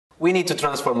We need to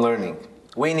transform learning.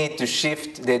 We need to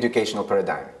shift the educational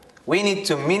paradigm. We need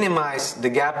to minimize the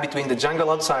gap between the jungle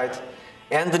outside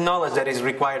and the knowledge that is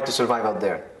required to survive out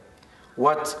there.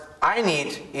 What I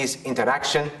need is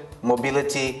interaction,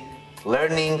 mobility,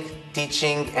 learning,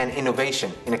 teaching, and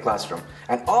innovation in a classroom.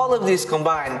 And all of this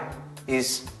combined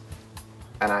is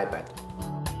an iPad.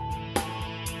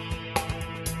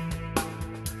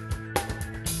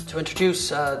 To introduce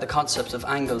the concept of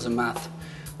angles in math,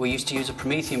 we used to use a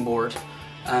Promethean board,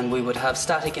 and we would have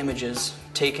static images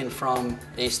taken from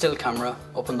a still camera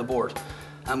up on the board,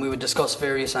 and we would discuss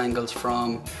various angles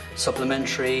from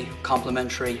supplementary,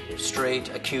 complementary, straight,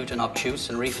 acute and obtuse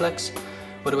and reflex,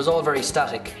 but it was all very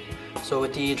static. So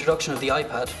with the introduction of the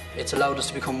iPad, it's allowed us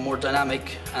to become more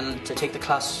dynamic and to take the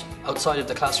class outside of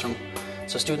the classroom.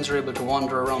 So students are able to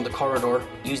wander around the corridor,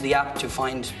 use the app to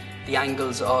find the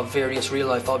angles of various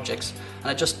real-life objects,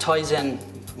 and it just ties in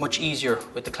much easier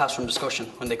with the classroom discussion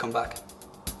when they come back.